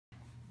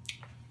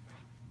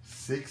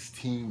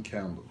16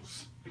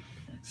 Candles.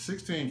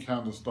 16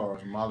 Candles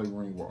stars Molly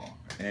Ringwald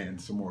and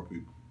some more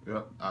people.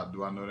 Yep.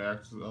 Do I know the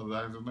other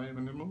actor's name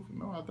in the movie?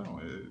 No, I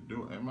don't.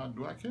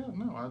 Do I care?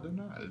 No, I do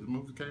not. The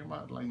movie came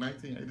out like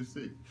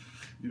 1986.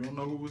 You don't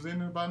know who was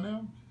in it by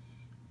now?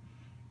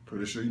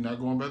 Pretty sure you're not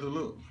going back to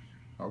look.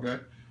 Okay?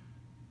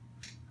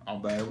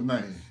 I'm bad with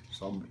names.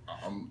 So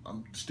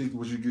I'm sticking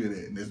with what you're good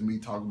at. And that's me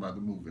talking about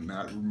the movie,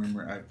 not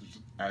remembering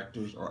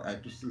actors or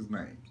actresses'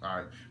 names.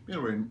 Alright.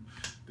 Anyway,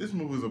 this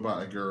movie is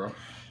about a girl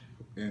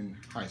in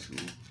high school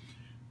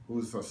who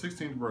was her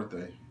 16th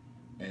birthday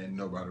and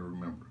nobody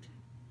remembered.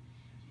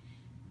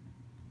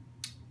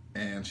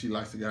 And she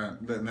likes the guy.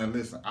 Now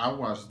listen, I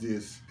watched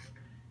this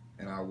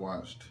and I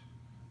watched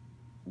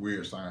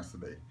Weird Science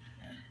today.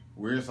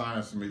 Weird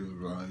Science to me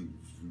was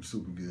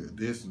super good.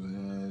 This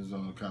is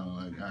kind of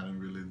like, I didn't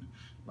really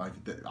like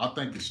it. I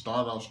think it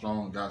started off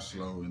strong, got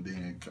slow, and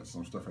then cut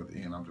some stuff at the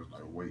end. I'm just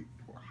like, wait,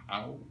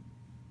 how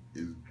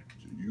is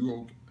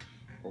you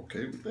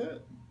okay with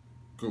that?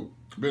 Cool.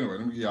 But anyway,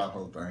 let me get y'all the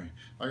whole thing.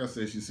 Like I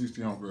said, she's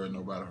 16 year old girl.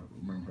 Nobody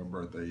remember her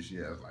birthday. She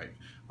has like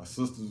a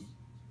sister's,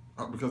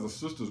 because her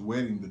sister's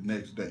wedding the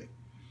next day.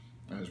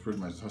 And it's pretty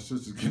much her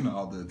sister's getting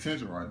all the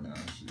attention right now.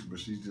 But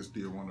she's just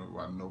still wondering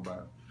why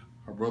nobody,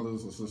 her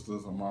brothers, her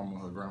sisters, her mama,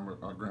 her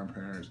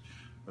grandparents,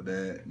 her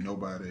dad,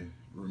 nobody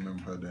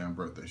remember her damn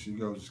birthday. She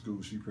goes to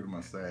school, she pretty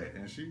much sad.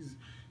 And she's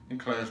in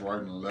class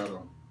writing a letter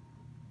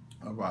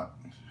about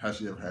how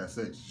she ever had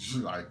sex. She's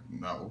like,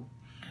 no.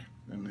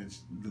 And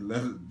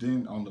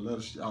then on the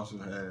letter she also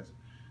has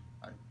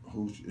like,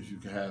 if you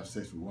could have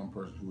sex with one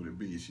person, who would it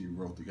be? She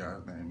wrote the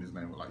guy's name. His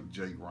name was like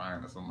Jake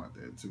Ryan or something like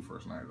that. 2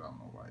 first names. I don't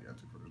know why he got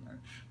 2 first names.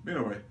 But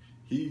anyway,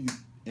 he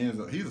ends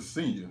up, he's a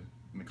senior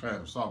in the class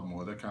of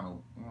sophomore. That kind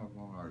of,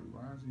 like,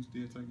 why is he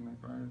still taking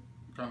that class?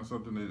 Kind of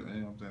something that,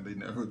 you know what I'm saying,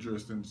 they never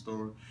addressed in the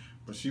story.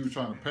 But she was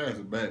trying to pass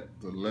it back,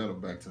 the letter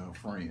back to her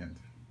friend.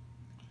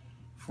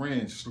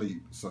 Friend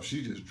sleep, so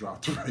she just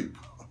dropped the paper.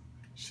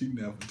 She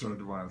never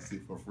turned around to see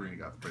if her friend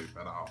got the paper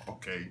at all.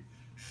 Okay.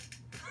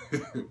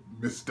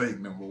 Mistake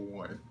number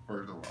 1,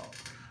 first of all.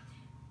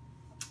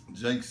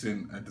 Jake's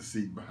sitting at the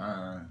seat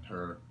behind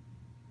her,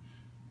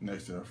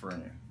 next to her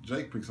friend.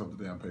 Jake picks up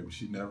the damn paper.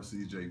 She never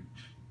sees Jake.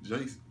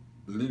 Jake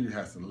literally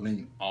has to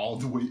lean all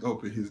the way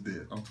up at his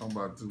desk. I'm talking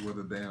about to where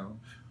the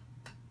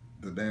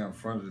damn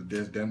front of the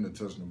desk damn near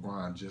touching the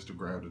ground just to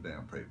grab the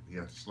damn paper. He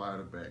has to slide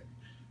it back.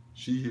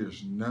 She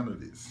hears none of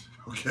this.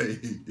 Okay?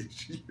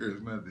 She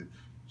hears none of this.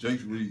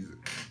 Jake reads it.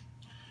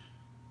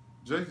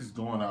 Jake is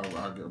going out,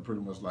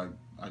 pretty much like,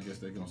 I guess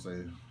they're going to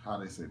say, how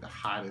they say, the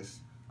hottest,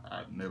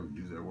 I never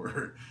use that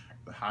word,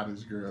 the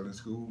hottest girl in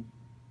school.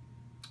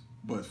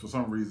 But for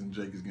some reason,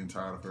 Jake is getting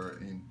tired of her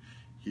and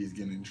he's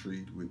getting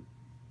intrigued with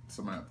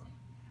Samantha.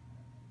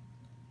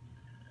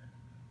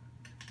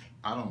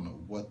 I don't know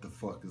what the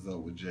fuck is up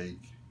with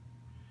Jake.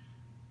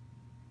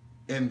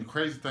 And the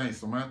crazy thing,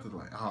 Samantha's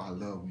like, oh, I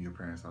love when your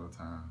parents all the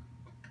time.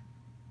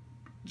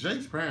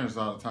 Jake's parents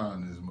all the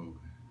time in this movie.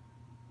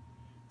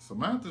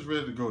 Samantha's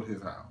ready to go to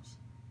his house.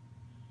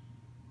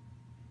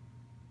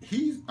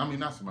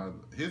 Not Samantha,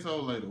 his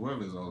old lady,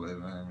 whoever his old lady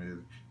name is,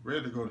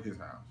 ready to go to his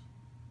house.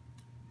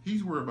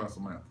 He's worried about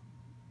Samantha.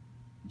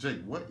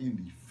 Jake, what in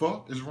the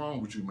fuck is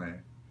wrong with you,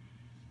 man?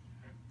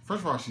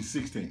 First of all, she's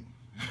 16.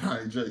 All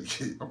right,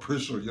 Jake, I'm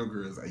pretty sure your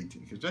girl is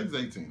 18, because Jake's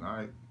 18, all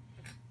right?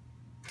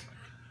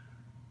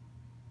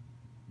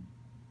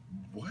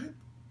 What?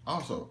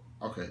 Also,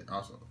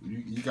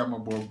 you got my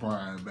boy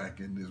Brian back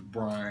in this.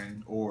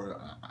 Brian,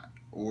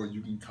 or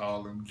you can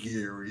call him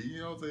Gary. You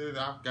know what I'm saying?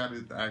 I've got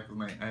his actor's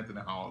name,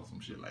 Anthony Hall, or some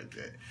shit like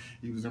that.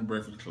 He was in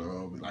Breakfast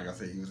Club. Like I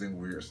said, he was in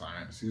Weird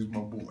Science. He was my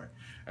boy.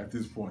 At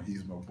this point,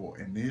 he's my boy.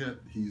 And then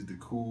he's the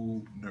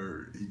cool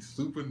nerd. He's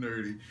super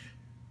nerdy.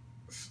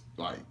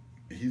 Like,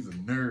 he's a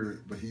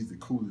nerd, but he's the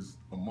coolest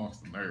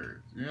amongst the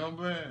nerds. You know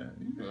what I'm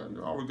saying?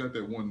 You always got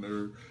that one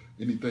nerd.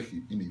 Anything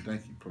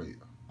he played,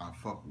 I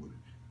fuck with it.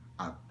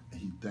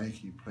 He think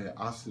he played.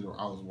 I was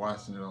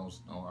watching it I was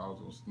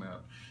on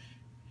Snap.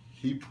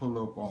 He pulled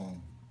up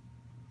on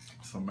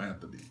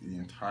Samantha the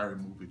entire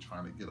movie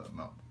trying to get her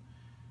number.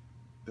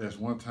 There's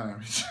one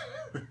time,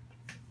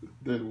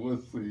 there's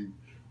one scene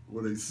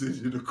where they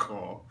sit in the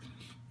car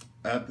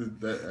at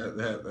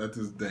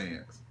this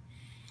dance,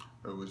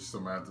 which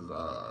Samantha's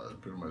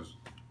pretty much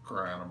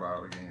crying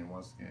about again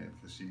once again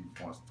because she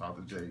wants to talk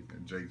to Jake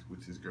and Jake's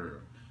with his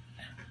girl.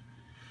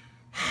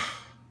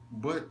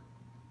 But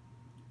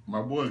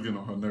my boy's getting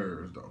on her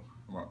nerves though.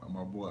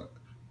 My boy,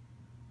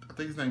 I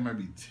think his name might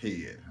be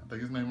Ted. I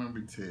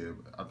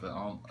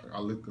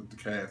looked up the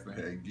cast and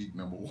had geek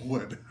number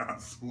 1. I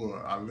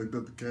swear, I looked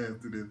up the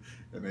cast of this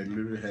and they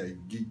literally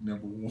had geek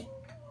number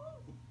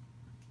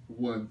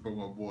 1 for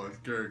my boy's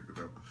character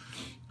though.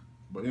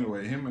 But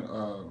anyway, him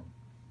and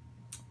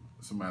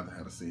Samantha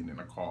had a scene in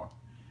a car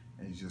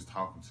and he's just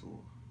talking to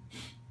her.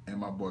 And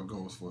my boy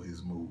goes for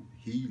his move.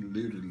 He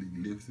literally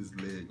lifts his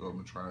leg up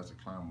and tries to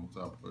climb on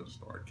top of her to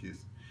start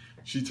kissing.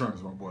 She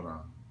turns my boy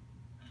down.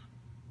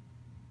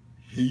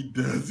 He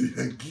does it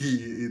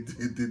again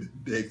in the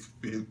next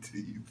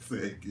 15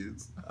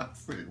 seconds. I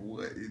said,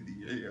 what in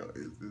the hell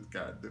is this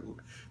guy doing?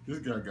 This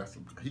guy got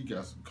some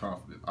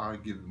confidence. I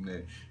give him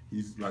that.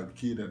 He's like the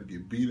kid that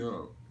get beat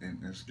up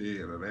and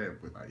scared of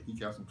that, but like he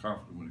got some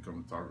confidence when it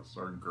comes to talking to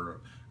certain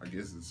girls. I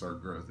guess it's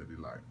certain girls that he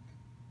like.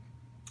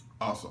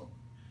 Also,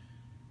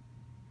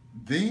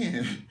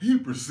 then he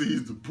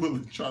proceeds to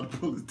try to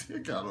pull his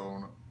dick out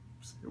on her.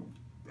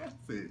 That's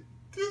it.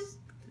 This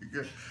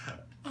nigga.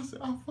 I said,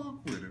 I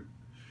fuck with him.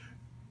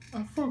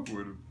 I fuck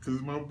with him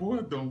because my boy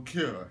don't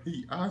care.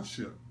 He out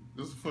here.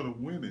 This is for the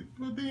winning.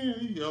 But then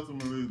he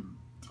ultimately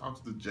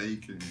talks to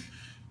Jake, and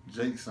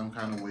Jake some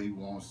kind of way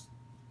wants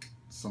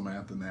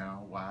Samantha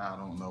now. Why, I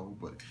don't know.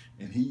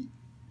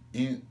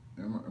 And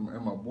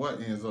my boy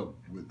ends up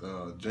with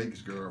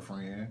Jake's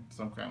girlfriend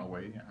some kind of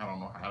way. I don't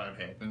know how that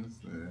happens.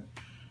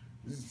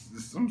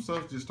 Some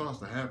stuff just starts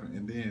to happen,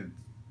 and then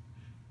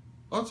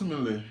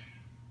ultimately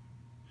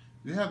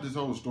you have this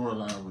whole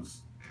storyline with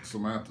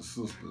Samantha's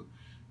sister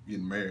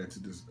getting married to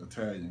this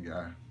Italian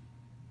guy.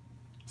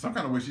 Some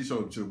kind of way she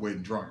showed up to the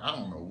wedding drunk. I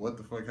don't know what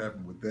the fuck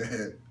happened with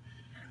that.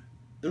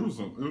 It was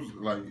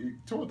like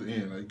toward the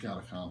end, like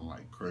kind of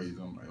like crazy.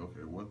 I'm like,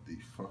 okay, what the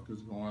fuck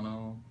is going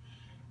on?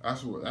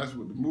 That's what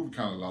the movie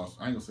kind of lost.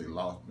 I ain't gonna say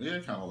lost me.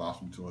 It kind of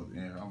lost me toward the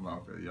end. I'm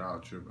like, okay, y'all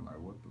tripping.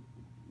 Like,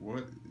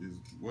 what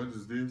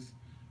is this?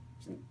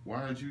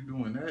 Why are you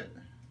doing that?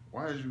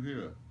 Why is you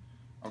here?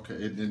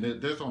 Okay, and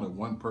there's only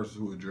one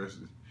person who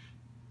addresses.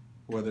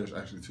 Well, there's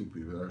actually two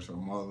people. There's her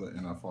mother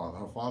and her father.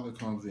 Her father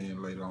comes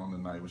in later on the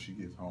night when she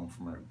gets home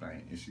from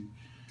everything, and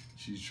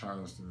she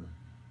tries to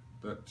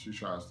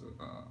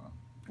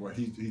well,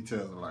 he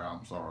tells her like,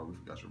 I'm sorry, we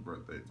forgot your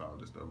birthday. It's all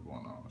this stuff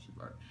going on. She's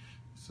like,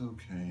 it's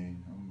okay,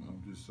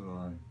 I'm just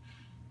sorry.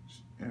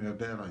 And her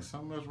dad like,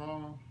 something else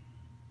wrong?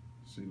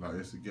 She like,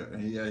 it's a guy.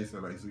 And he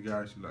said like, it's a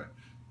guy. She like,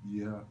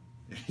 yeah.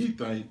 And he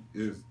think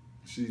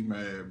she's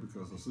mad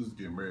because her sister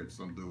getting married to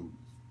some dude,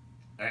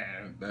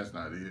 and that's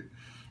not it.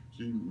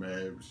 She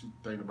mad. She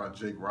thinking about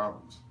Jake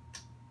Roberts,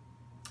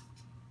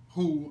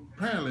 who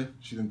apparently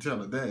she didn't tell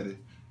her daddy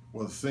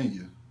was a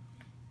senior.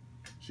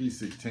 She's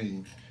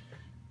 16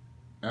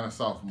 and a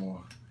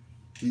sophomore.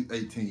 He's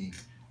 18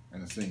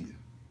 and a senior.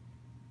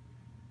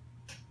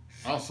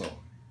 Also,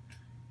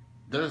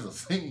 there's a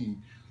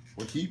scene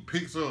where he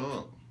picks her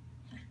up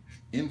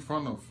in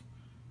front of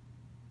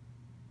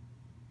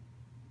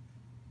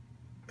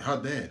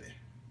her daddy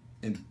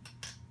and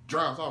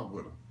drives off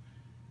with her.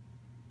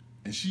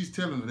 And she's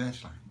telling her that,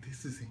 she's like,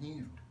 this is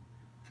him.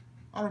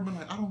 I would have been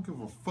like, I don't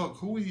give a fuck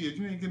who he is.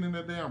 You ain't getting in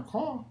that damn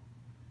car.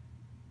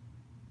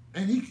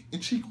 And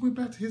she went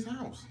back to his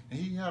house. And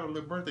he had a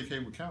little birthday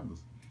cake with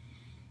candles.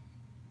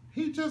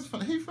 He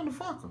finna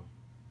fuck her.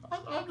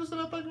 I'm just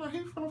sitting there thinking like, he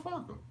finna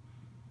fuck her.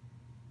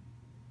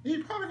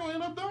 He probably gonna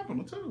end up dumping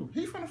her too.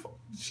 He finna fuck.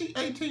 She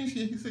 18,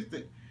 he's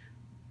 16.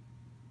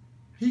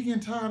 He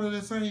getting tired of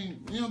the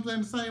same, you know what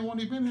I'm saying, the same one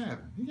he been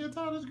having. He getting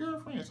tired of his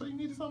girlfriend, so he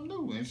needed something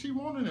new. And she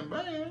wanted him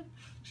bad.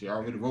 She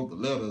already wrote the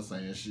letter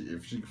saying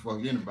if she could fuck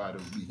anybody,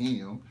 it would be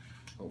him.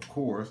 Of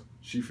course,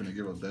 she finna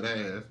give up that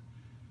ass.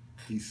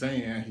 He's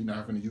saying he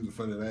not finna use it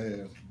for that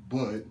ass,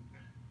 but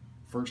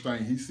first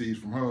thing he sees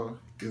from her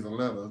is a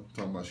letter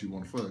talking about she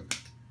wanna fuck.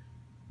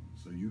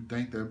 So you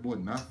think that boy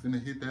not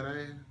finna hit that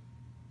ass?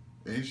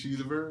 Ain't she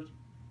the virgin?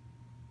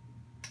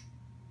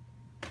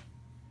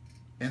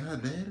 And her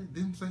daddy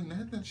didn't say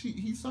nothing.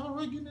 He saw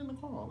her getting in the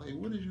car. Like,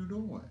 what is you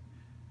doing?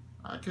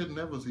 I could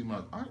never see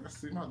my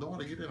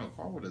daughter get in a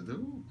car with a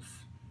dude.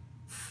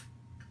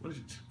 What is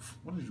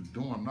you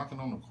doing? I'm knocking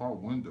on the car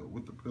window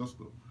with the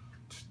pistol.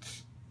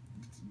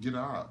 Get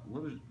out.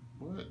 What?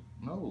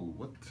 No.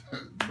 What?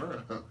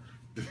 Bruh.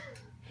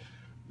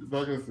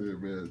 Like I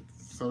said, man,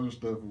 some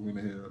stuff we went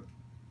ahead.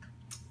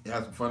 It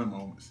had some funny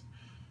moments.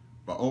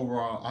 But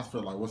overall, I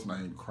felt like what's her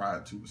name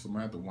cried too.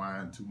 Samantha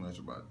whined too much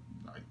about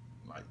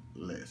like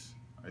less.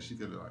 Like she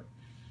could have like.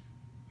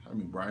 I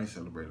mean, Brian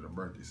celebrated her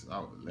birthday since I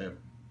was 11.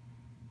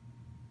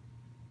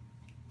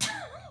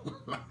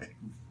 Like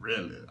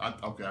really?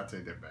 Okay, I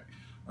take that back.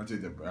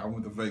 I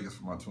went to Vegas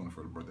for my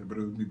 21st birthday, but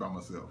it was me by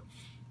myself.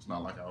 It's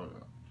not like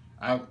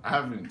I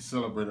haven't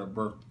celebrated a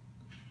birthday.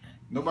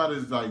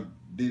 Nobody's like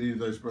did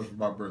anything special for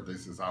my birthday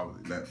since I was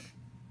 11.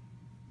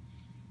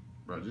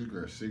 Bro, this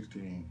girl's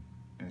 16.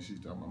 And she's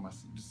talking about my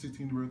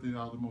 16th birthday is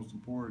all the most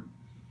important.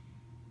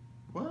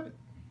 What?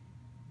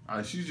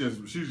 She's just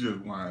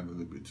whining a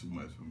little bit too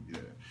much for me,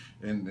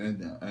 yeah. And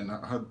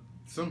her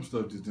some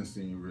stuff just didn't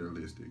seem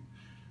realistic.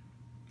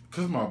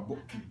 Cause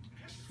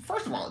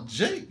first of all,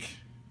 Jake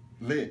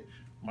let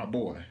my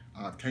boy,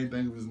 I can't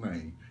think of his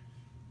name,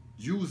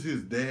 use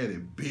his daddy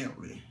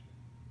Bentley.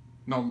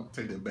 No,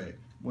 take that back.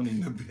 Wasn't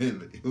even a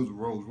Bentley. It was a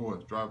Rolls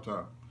Royce drop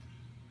top.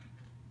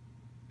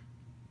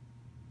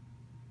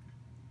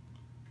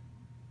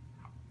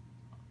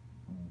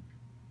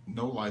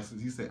 No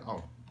license. He said,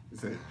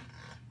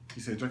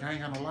 Drake, I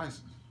ain't got no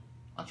license.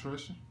 I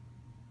trust you.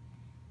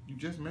 You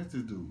just met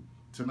this dude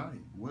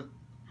tonight. What?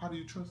 How do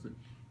you trust it?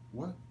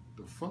 What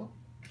the fuck?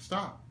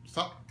 Stop.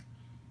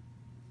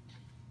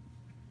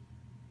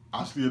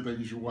 I still think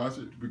you should watch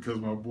it because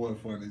my boy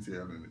funny as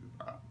hell in it.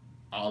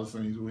 All the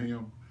scenes with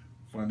him,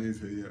 funny as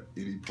hell,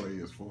 and he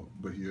plays as fuck,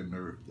 but he a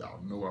nerd.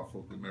 Y'all know I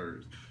fuck with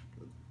nerds.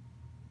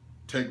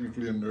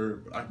 Technically a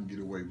nerd, but I can get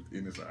away with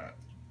any side.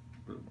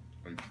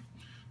 Like,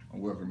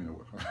 I'm welcome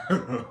anyway.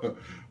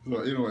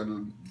 So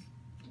anyway,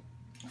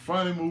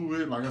 funny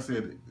movie. Like I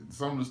said,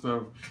 some of the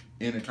stuff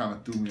in it kind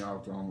of threw me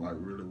off. I'm like,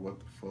 really, what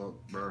the fuck,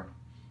 bro?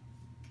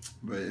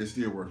 But it's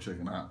still worth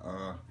checking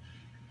out.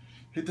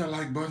 Hit that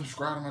like button,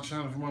 subscribe to my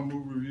channel for more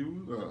movie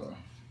reviews.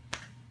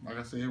 Like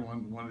I said,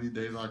 one of these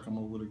days I'll come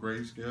up with a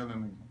grade scale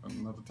and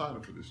another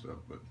title for this stuff.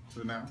 But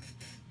for now,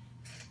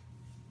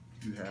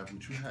 you have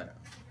what you have.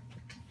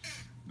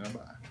 Now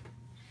bye.